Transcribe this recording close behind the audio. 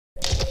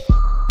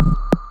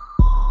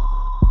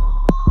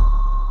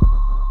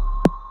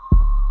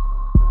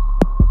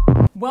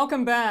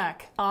Welcome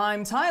back.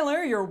 I'm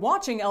Tyler, you're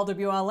watching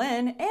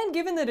LWLN, and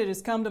given that it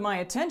has come to my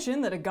attention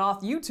that a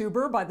goth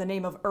YouTuber by the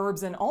name of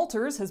Herbs and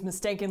Altars has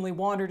mistakenly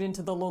wandered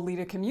into the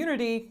Lolita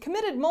community,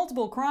 committed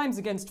multiple crimes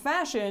against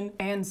fashion,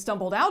 and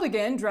stumbled out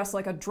again dressed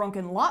like a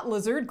drunken lot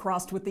lizard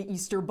crossed with the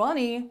Easter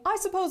Bunny, I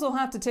suppose I'll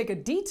have to take a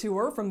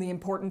detour from the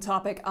important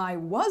topic I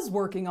was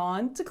working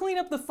on to clean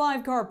up the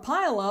 5-car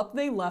pileup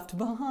they left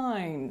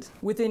behind.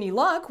 With any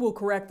luck, we'll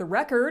correct the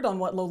record on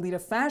what Lolita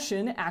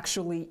fashion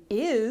actually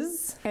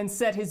is, and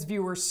set his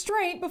viewers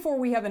straight before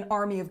we have an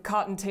army of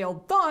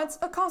cotton-tailed thoughts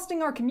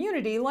accosting our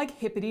community like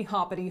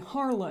hippity-hoppity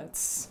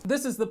harlots.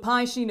 This is the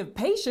pie sheen of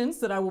patience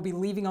that I will be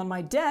leaving on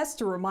my desk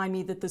to remind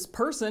me that this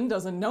person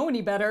doesn't know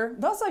any better,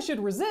 thus I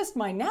should resist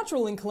my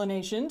natural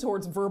inclination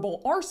towards verbal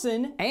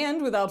arson,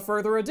 and without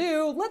further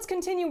ado, let's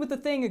continue with the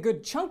thing a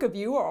good chunk of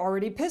you are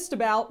already pissed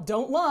about.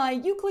 Don't lie,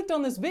 you clicked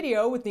on this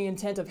video with the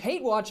intent of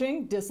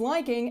hate-watching,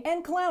 disliking,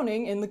 and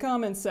clowning in the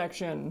comments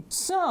section.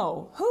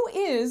 So, who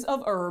is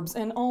of Herbs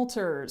and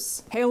Altars?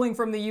 Hailing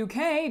from the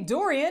UK,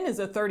 Dorian is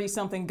a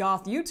 30-something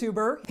goth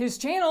YouTuber. His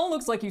channel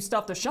looks like you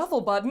stuffed a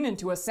shuffle button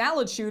into a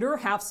salad shooter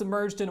half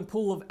submerged in a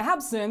pool of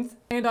absinthe,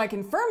 and I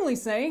can firmly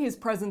say his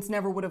presence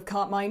never would have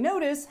caught my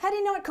notice had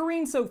he not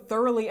careened so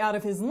thoroughly out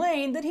of his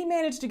lane that he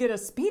managed to get a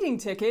speeding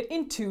ticket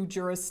in 2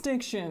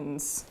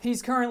 jurisdictions.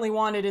 He's currently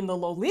wanted in the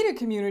Lolita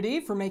community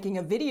for making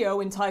a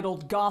video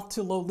entitled Goth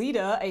to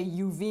Lolita, a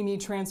UV-me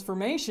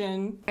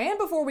transformation. And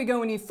before we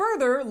go any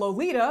further,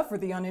 Lolita, for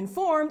the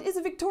uninformed, is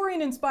a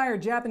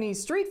Victorian-inspired Japanese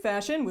street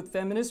fashion with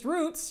feminist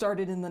roots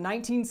started in the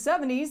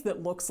 1970s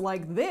that looks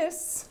like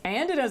this.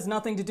 And it has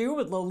nothing to do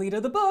with Lolita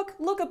the book.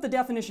 Look up the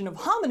definition of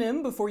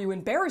homonym before you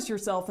embarrass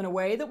yourself in a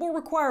way that will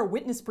require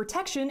witness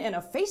protection and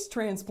a face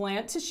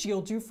transplant to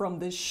shield you from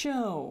this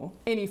show.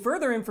 Any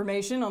further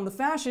information on the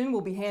fashion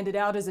will be handed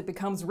out as it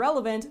becomes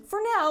relevant. For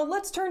now,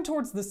 let's turn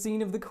towards the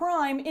scene of the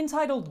crime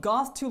entitled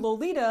Goth to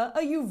Lolita,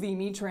 a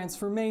UV-me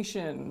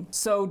transformation.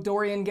 So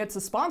Dorian gets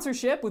a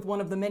sponsorship with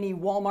one of the many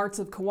Walmarts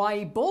of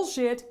kawaii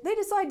bullshit. They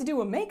decide to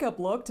do a makeup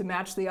look to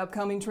match the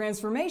upcoming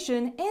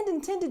transformation and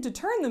intended to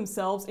turn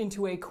themselves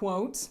into a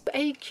quote,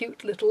 a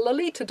cute little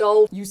Lolita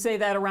doll. You say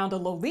that around a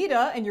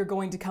Lolita and you're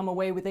going to come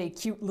away with a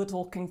cute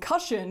little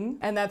concussion,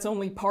 and that's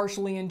only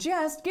partially in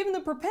jest given the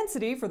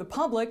propensity for the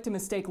public to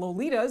mistake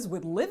Lolitas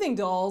with living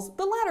dolls,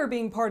 the latter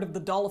being part of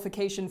the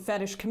dollification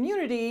fetish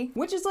community,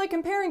 which is like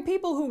comparing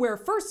people who wear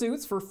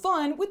fursuits for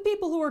fun with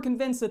people who are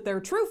convinced that their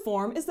true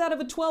form is that of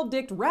a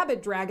 12-dicked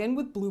rabbit dragon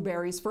with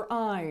blueberries for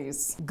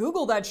eyes.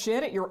 Google that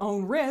shit at your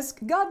own risk.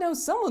 God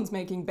knows someone's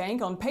making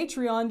bank on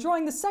Patreon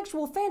drawing the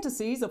sexual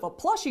fantasies of a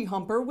plushie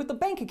humper with the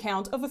bank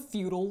account of a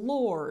feudal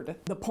lord.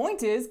 The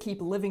point is,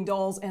 keep living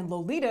dolls and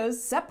Lolitas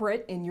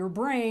separate in your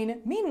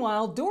brain.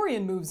 Meanwhile,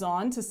 Dorian moves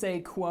on to say,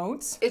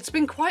 quote, it's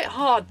been quite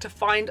hard to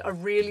find a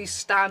really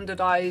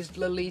standardized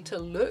Lolita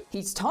look.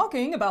 He's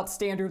talking about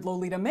standard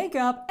Lolita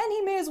makeup, and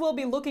he may as well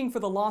be looking for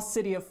the lost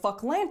city of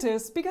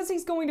Fucklantis because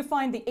he's going to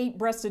find the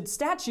 8-breasted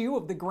statue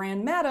of the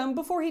Grand Madam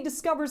before he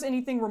discovers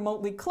anything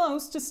remotely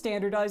close to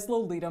standardized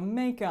Lolita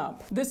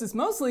makeup. This is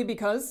mostly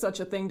because such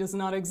a thing does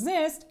not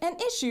exist, an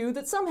issue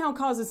that somehow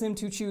causes him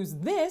to choose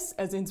this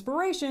as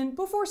inspiration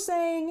before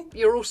saying,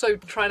 you're also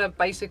trying to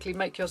basically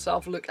make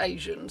yourself look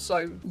Asian,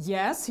 so...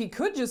 Yes, he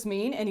could just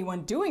mean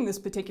anyone doing this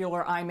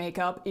particular eye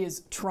makeup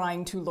is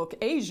trying to look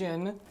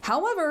Asian.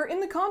 However, in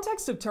the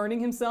context of turning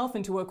himself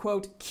into a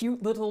quote,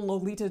 cute little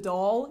Lolita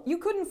doll, you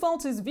couldn't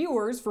fault his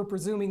viewers for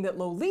presuming that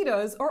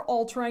Lolitas are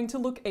all trying to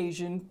look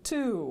Asian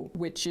too,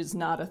 which is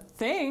not a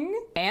thing.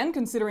 And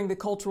considering the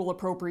cultural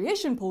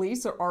appropriation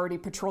police are already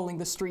patrolling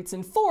the streets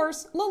in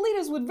force,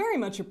 Lolitas would very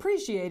much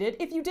appreciate it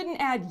if you didn't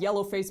add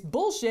yellow-faced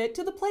bullshit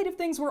to the plate of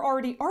things we're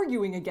already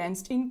arguing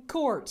against in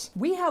court.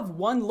 We have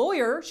one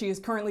lawyer, she is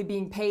currently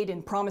being paid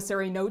in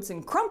promissory notes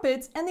and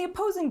crumpets, and the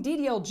opposing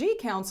DDLG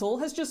counsel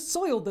has just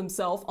soiled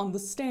themselves on the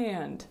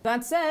stand.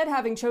 That said,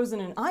 having chosen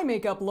an eye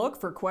makeup look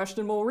for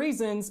questionable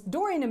reasons,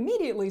 Dorian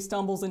immediately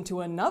stumbles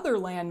into another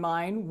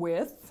landmine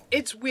with...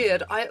 It's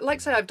weird. Like I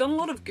say, I've done a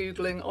lot of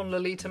Googling on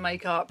Lolita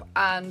makeup,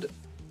 and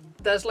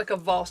there's like a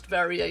vast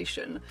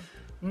variation.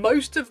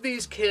 Most of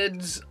these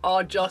kids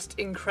are just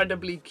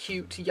incredibly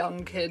cute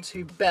young kids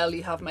who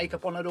barely have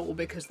makeup on at all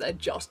because they're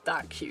just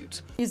that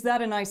cute. Is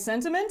that a nice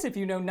sentiment if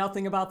you know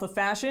nothing about the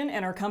fashion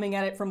and are coming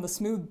at it from the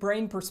smooth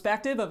brain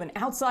perspective of an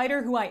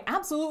outsider who I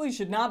absolutely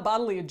should not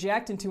bodily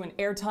eject into an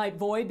airtight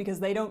void because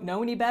they don't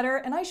know any better,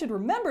 and I should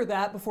remember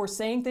that before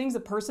saying things a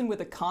person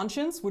with a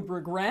conscience would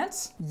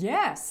regret?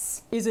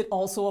 Yes. Is it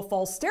also a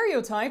false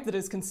stereotype that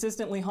has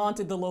consistently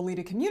haunted the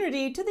Lolita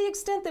community to the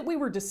extent that we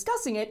were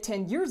discussing it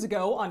 10 years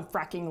ago on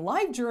Fractal hacking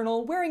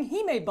LiveJournal, wearing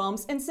Hime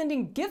bumps, and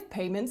sending gift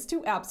payments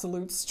to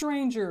absolute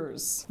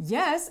strangers.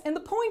 Yes, and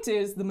the point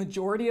is, the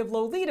majority of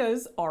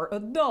Lolitas are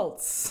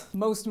adults.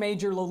 Most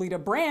major Lolita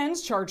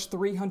brands charge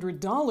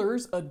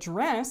 $300 a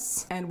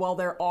dress, and while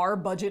there are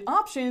budget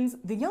options,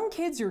 the young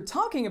kids you're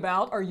talking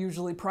about are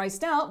usually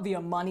priced out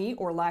via money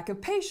or lack of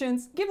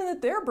patience, given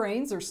that their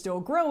brains are still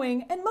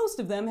growing and most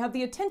of them have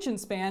the attention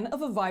span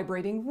of a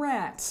vibrating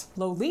rat.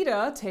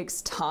 Lolita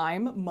takes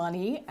time,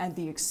 money, and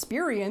the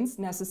experience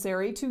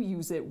necessary to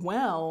use it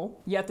well.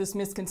 Yet this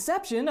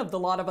misconception of the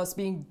lot of us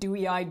being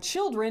dewy-eyed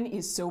children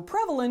is so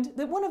prevalent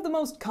that one of the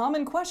most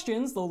common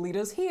questions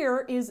Lolitas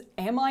hear is,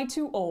 "Am I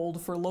too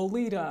old for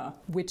Lolita?"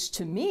 Which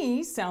to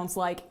me sounds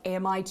like,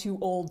 "Am I too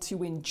old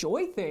to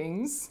enjoy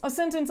things?" A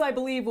sentence I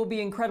believe will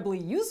be incredibly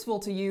useful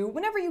to you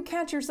whenever you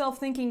catch yourself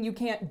thinking you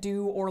can't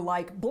do or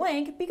like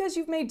blank because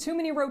you've made too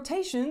many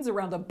rotations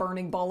around a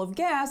burning ball of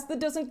gas that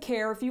doesn't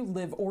care if you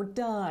live or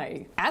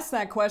die. Ask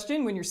that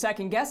question when you're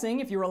second guessing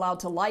if you're allowed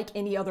to like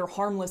any other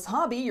harmless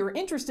hobby you're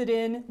interested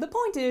in. The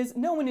point is,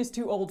 no one is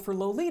too old for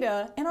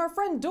Lolita, and our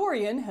friend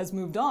Dorian has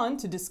moved on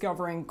to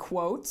discovering,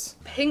 quote,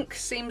 "Pink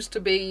seems to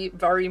be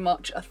very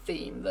much a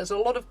theme. There's a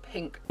lot of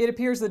pink." It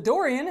appears that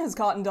Dorian has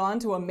cottoned on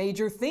to a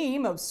major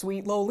theme of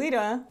Sweet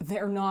Lolita.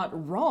 They're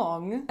not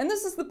wrong. And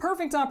this is the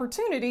perfect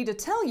opportunity to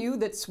tell you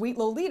that Sweet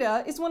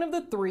Lolita is one of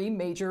the 3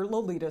 major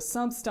Lolita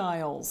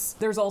substyles.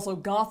 There's also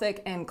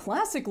Gothic and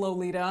Classic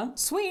Lolita,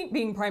 Sweet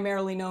being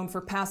primarily known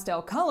for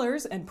pastel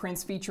colors and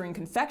prints featuring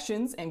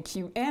confections and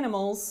cute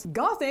animals,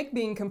 Gothic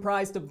being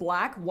comprised of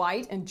black,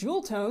 white, and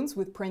jewel tones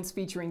with prints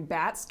featuring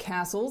bats,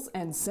 castles,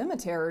 and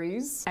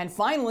cemeteries. And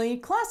finally,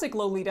 Classic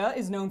Lolita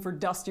is known for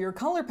dustier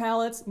color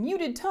palettes,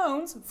 muted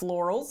tones,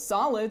 florals,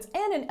 solids,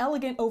 and an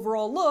elegant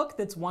overall look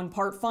that's 1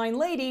 part fine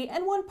lady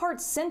and 1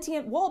 part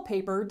sentient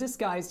wallpaper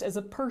disguised as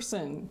a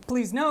person.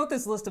 Please note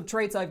this list of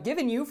traits I've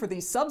given you for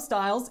these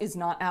substyles is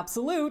not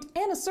absolute,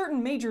 and a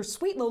certain major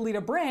Sweet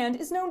Lolita brand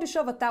is known to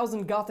shove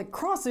 1,000 Gothic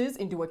crosses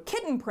into a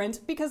kitten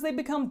print because they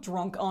become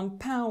drunk on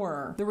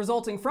power. The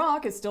resulting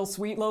frock is still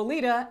Sweet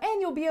Lolita,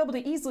 and you'll be able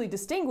to easily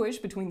distinguish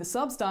between the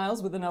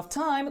substyles with enough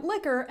time,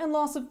 liquor, and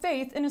loss of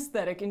faith in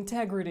aesthetic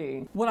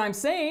integrity. What I'm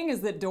saying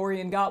is that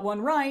Dorian got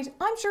one right.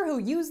 I'm sure he'll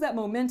use that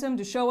momentum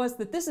to show us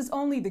that this is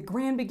only the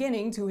grand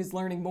beginning to his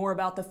learning more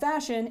about the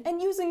fashion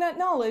and using that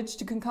knowledge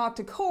to concoct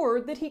a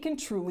cord that he can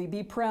truly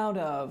be proud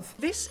of.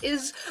 This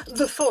is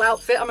the full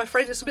outfit. I'm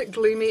afraid it's a bit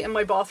gloomy in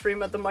my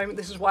bathroom at the moment.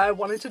 This is why I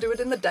wanted to do it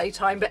in the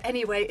daytime, but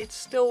anyway, it's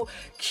still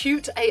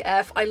cute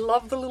AF. I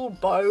love the little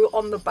bow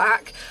on the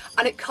back,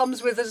 and it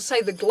comes with, as I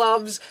say, the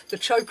gloves, the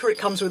choker, it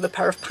comes with a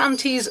pair of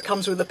panties, it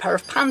comes with a pair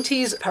of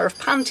panties,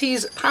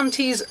 panties,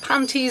 panties,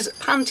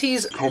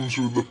 panties, comes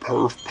with a pair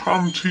of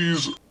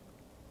panties.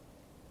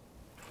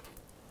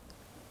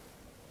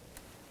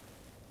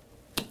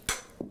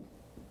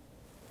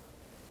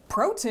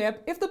 Pro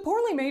tip, if the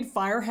poorly made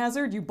fire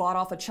hazard you bought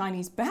off a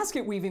Chinese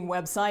basket weaving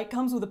website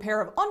comes with a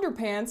pair of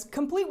underpants,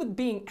 complete with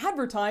being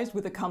advertised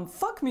with a "come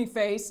fuck me"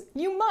 face,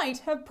 you might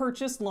have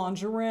purchased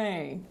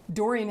lingerie.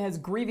 Dorian has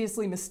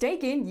grievously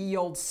mistaken ye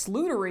olde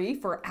slootery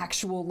for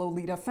actual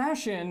Lolita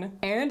fashion.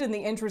 And in the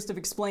interest of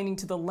explaining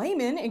to the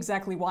layman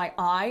exactly why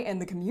I and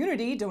the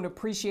community don't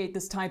appreciate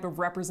this type of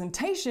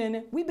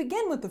representation, we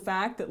begin with the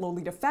fact that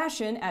Lolita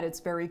fashion at its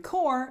very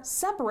core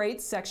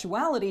separates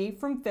sexuality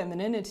from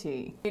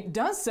femininity. It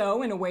does so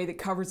in a way that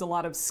covers a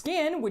lot of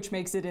skin, which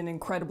makes it an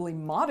incredibly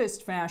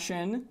modest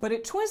fashion, but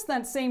it twists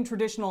that same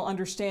traditional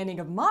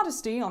understanding of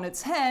modesty on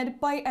its head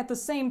by at the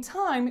same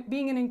time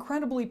being an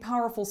incredibly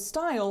powerful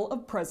style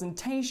of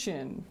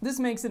presentation. This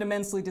makes it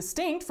immensely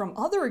distinct from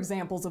other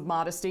examples of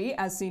modesty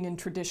as seen in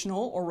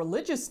traditional or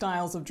religious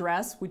styles of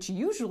dress, which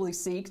usually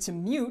seek to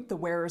mute the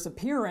wearer's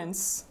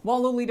appearance,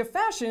 while Lolita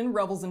fashion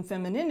revels in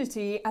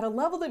femininity at a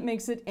level that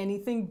makes it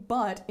anything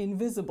but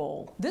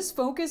invisible. This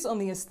focus on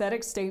the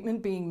aesthetic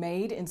statement being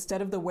made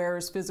instead of the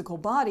wearer's physical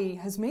body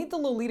has made the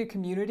Lolita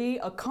community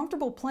a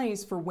comfortable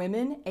place for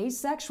women,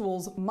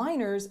 asexuals,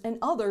 minors, and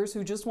others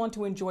who just want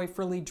to enjoy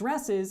frilly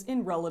dresses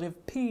in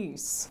relative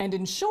peace. And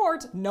in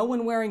short, no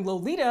one wearing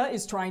Lolita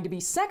is trying to be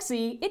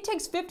sexy. It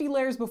takes 50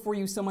 layers before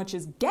you so much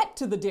as get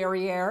to the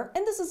derriere,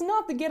 and this is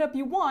not the getup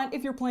you want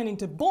if you're planning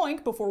to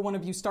boink before one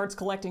of you starts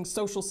collecting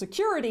Social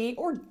Security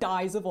or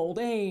dies of old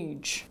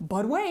age.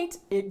 But wait,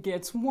 it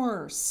gets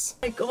worse.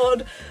 Oh my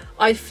god,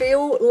 I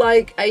feel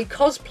like a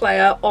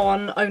cosplayer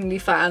on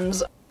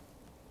OnlyFans.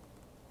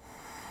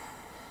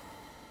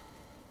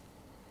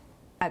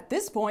 At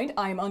this point,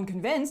 I am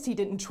unconvinced he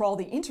didn't trawl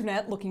the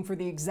internet looking for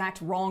the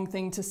exact wrong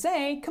thing to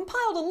say,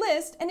 compiled a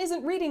list, and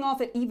isn't reading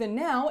off it even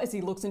now as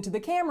he looks into the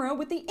camera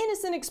with the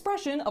innocent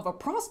expression of a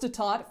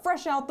prostitute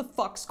fresh out the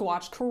fuck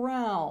squatch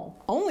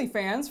corral.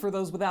 OnlyFans, for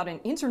those without an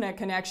internet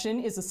connection,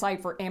 is a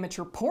site for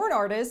amateur porn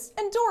artists,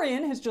 and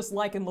Dorian has just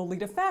likened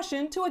Lolita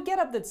fashion to a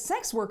getup that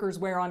sex workers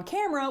wear on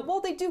camera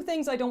while they do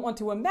things I don't want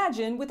to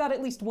imagine without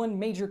at least one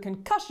major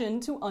concussion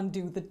to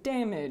undo the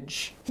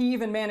damage. He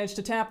even managed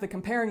to tap the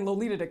comparing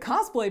Lolita to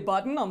cosplay cosplay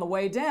button on the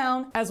way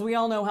down, as we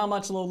all know how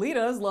much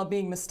Lolitas love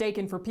being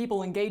mistaken for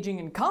people engaging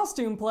in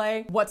costume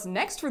play. What's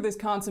next for this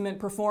consummate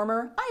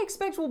performer? I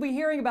expect we'll be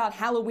hearing about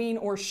Halloween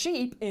or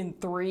sheep in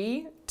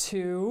 3,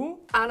 2...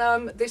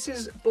 And this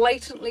is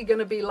blatantly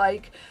gonna be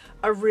like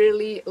a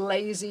really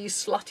lazy,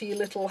 slutty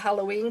little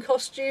Halloween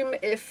costume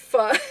if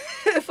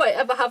if I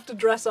ever have to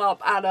dress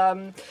up.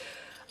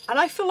 And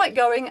I feel like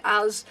going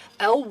as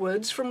Elle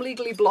Woods from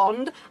Legally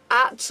Blonde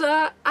at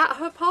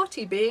her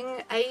party,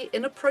 being a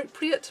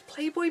inappropriate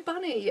Playboy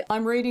bunny.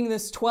 I'm rating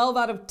this 12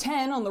 out of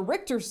 10 on the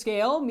Richter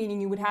scale,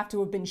 meaning you would have to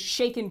have been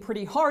shaken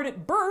pretty hard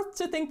at birth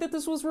to think that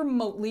this was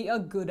remotely a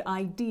good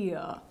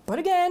idea. But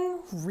again,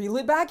 reel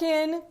it back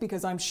in,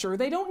 because I'm sure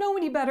they don't know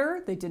any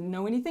better, they didn't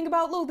know anything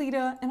about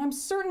Lolita, and I'm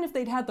certain if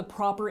they'd had the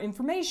proper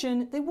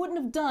information, they wouldn't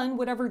have done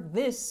whatever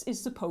this is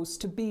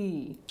supposed to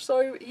be.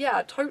 So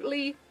yeah,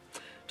 totally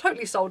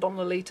sold on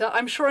Lolita.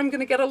 I'm sure I'm going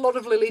to get a lot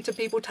of Lolita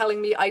people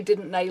telling me I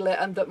didn't nail it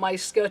and that my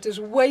skirt is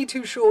way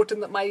too short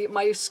and that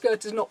my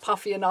skirt is not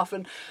puffy enough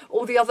and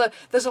all the other...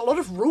 There's a lot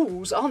of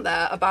rules, aren't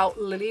there,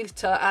 about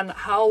Lolita and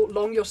how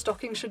long your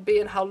stocking should be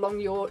and how long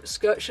your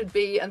skirt should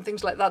be and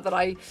things like that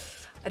I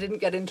didn't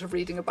get into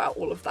reading about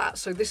all of that.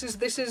 So this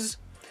is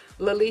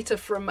Lolita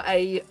from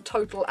a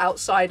total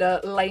outsider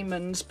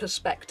layman's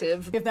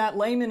perspective. If that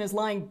layman is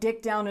lying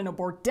dick down in a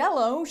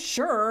bordello,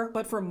 sure,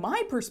 but from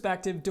my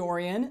perspective,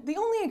 Dorian, the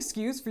only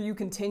excuse for you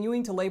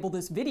continuing to label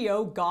this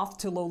video Goth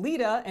to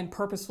Lolita and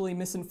purposefully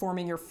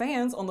misinforming your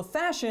fans on the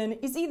fashion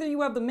is either you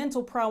have the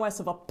mental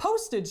prowess of a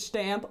postage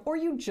stamp or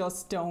you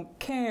just don't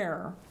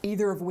care.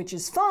 Either of which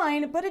is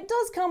fine, but it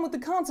does come with the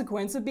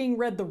consequence of being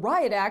read the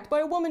riot act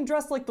by a woman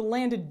dressed like the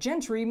landed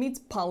gentry meets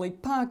Polly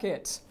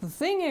Pocket. The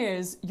thing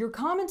is, your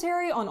commentary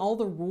on all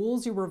the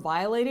rules you were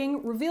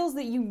violating reveals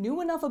that you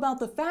knew enough about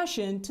the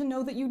fashion to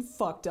know that you'd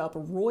fucked up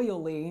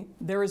royally.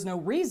 There is no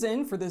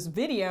reason for this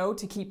video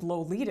to keep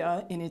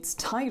Lolita in its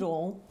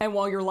title. And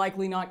while you're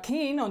likely not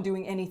keen on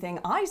doing anything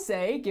I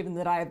say, given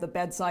that I have the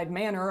bedside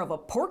manner of a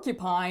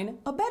porcupine,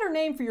 a better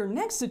name for your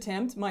next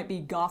attempt might be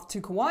Goth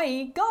to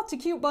Kawaii, Goth to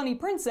Cute Bunny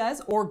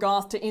Princess, or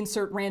Goth to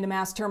insert random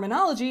ass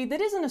terminology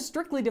that isn't a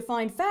strictly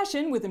defined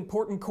fashion with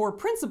important core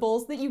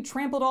principles that you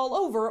trampled all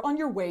over on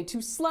your way to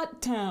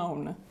Slut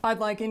Town. I'd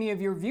like any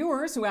of your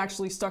viewers who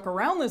actually stuck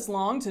around this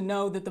long to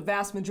know that the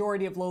vast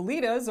majority of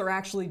Lolitas are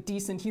actually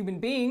decent human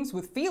beings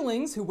with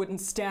feelings who wouldn't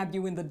stab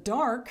you in the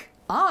dark.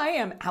 I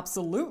am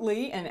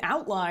absolutely an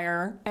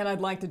outlier, and I'd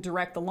like to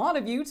direct a lot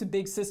of you to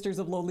Big Sisters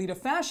of Lolita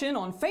Fashion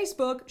on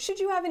Facebook should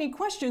you have any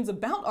questions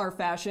about our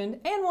fashion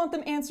and want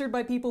them answered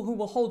by people who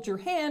will hold your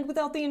hand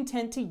without the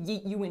intent to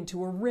yeet you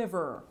into a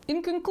river.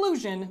 In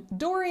conclusion,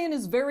 Dorian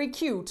is very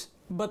cute,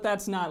 but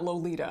that's not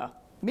Lolita.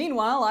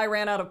 Meanwhile, I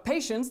ran out of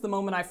patience the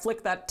moment I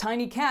flicked that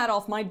tiny cat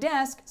off my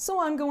desk,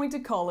 so I'm going to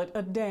call it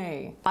a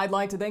day. I'd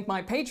like to thank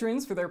my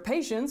patrons for their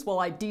patience while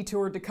I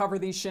detoured to cover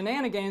these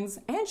shenanigans,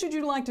 and should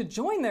you like to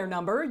join their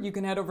number, you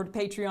can head over to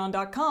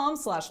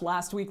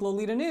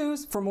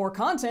patreon.com/lastweeklolitanews for more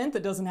content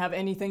that doesn't have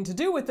anything to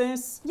do with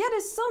this, yet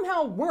is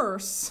somehow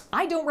worse.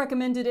 I don't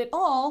recommend it at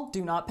all.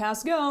 Do not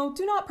pass go.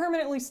 Do not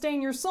permanently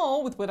stain your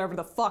soul with whatever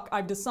the fuck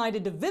I've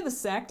decided to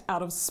vivisect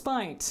out of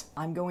spite.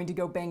 I'm going to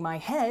go bang my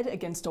head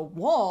against a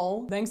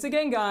wall. Thanks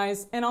again,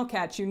 guys, and I'll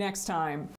catch you next time.